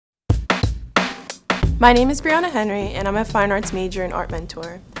My name is Briana Henry, and I'm a fine arts major and art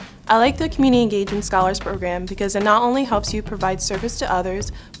mentor. I like the Community Engagement Scholars Program because it not only helps you provide service to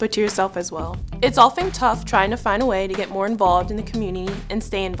others, but to yourself as well. It's often tough trying to find a way to get more involved in the community and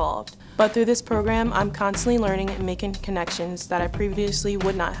stay involved. But through this program, I'm constantly learning and making connections that I previously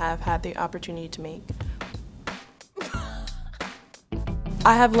would not have had the opportunity to make.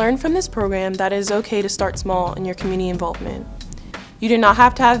 I have learned from this program that it is okay to start small in your community involvement. You do not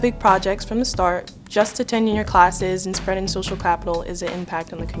have to have big projects from the start. Just attending your classes and spreading social capital is an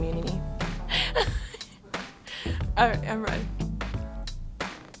impact on the community. Alright, I'm ready.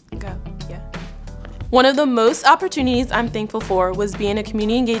 Go, yeah. One of the most opportunities I'm thankful for was being a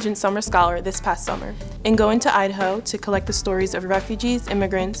Community Engagement Summer Scholar this past summer and going to Idaho to collect the stories of refugees,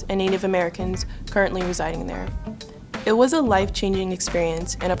 immigrants, and Native Americans currently residing there. It was a life-changing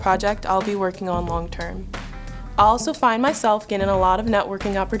experience and a project I'll be working on long-term. I also find myself getting a lot of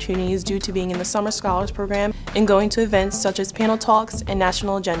networking opportunities due to being in the Summer Scholars Program and going to events such as panel talks and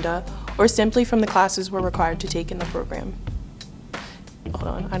National Agenda, or simply from the classes we're required to take in the program. Hold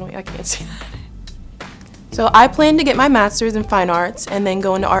on, I can't see that. So I plan to get my master's in fine arts and then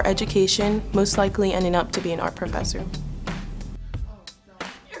go into art education, most likely ending up to be an art professor.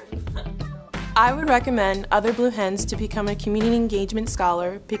 I would recommend other Blue Hens to become a community engagement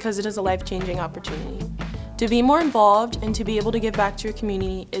scholar because it is a life-changing opportunity. To be more involved and to be able to give back to your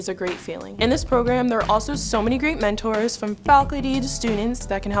community is a great feeling. In this program, there are also so many great mentors from faculty to students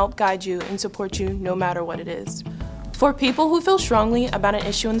that can help guide you and support you no matter what it is. For people who feel strongly about an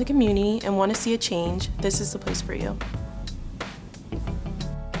issue in the community and want to see a change, this is the place for you.